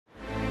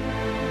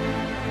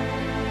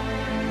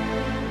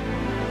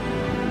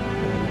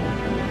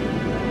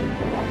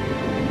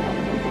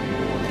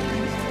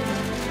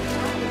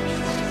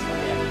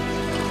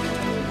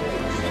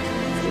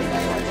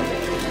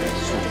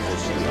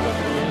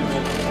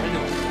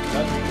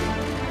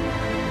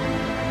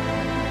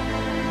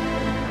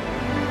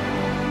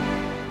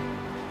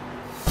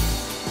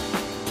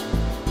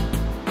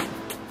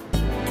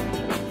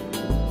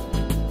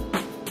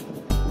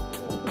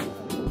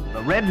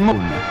red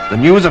moon. The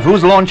news of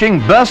whose launching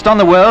burst on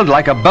the world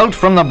like a bolt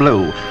from the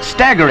blue.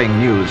 Staggering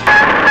news.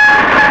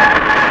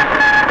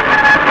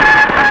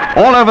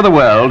 All over the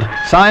world,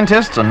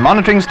 scientists and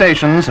monitoring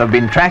stations have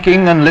been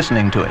tracking and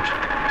listening to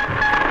it.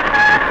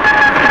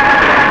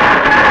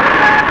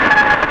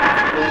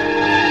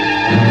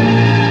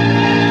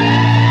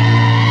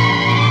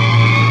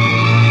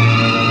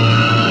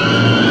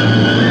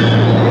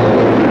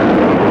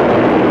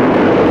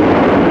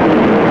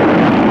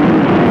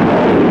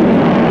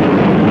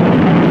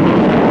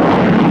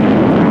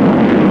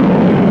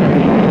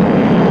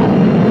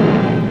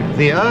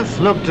 The Earth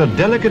looked a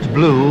delicate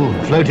blue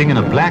floating in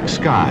a black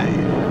sky.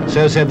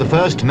 So said the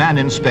first man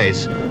in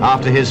space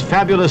after his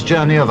fabulous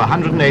journey of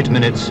 108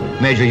 minutes,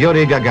 Major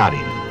Yuri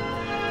Gagarin,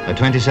 a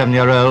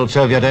 27-year-old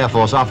Soviet Air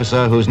Force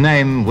officer whose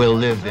name will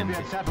live in... The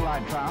Soviet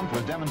satellite triumph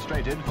was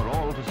demonstrated for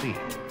all to see.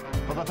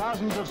 For the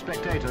thousands of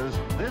spectators,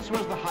 this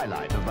was the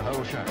highlight of the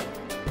whole show.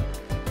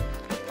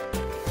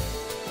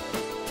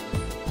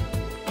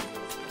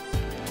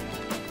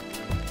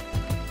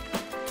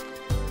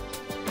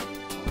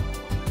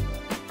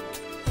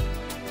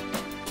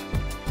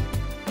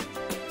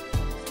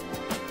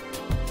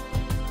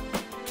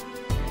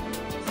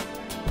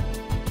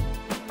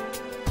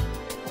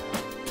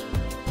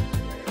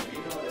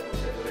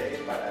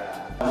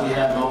 We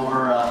have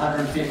over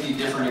 150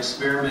 different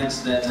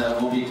experiments that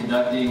we'll be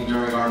conducting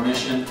during our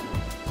mission.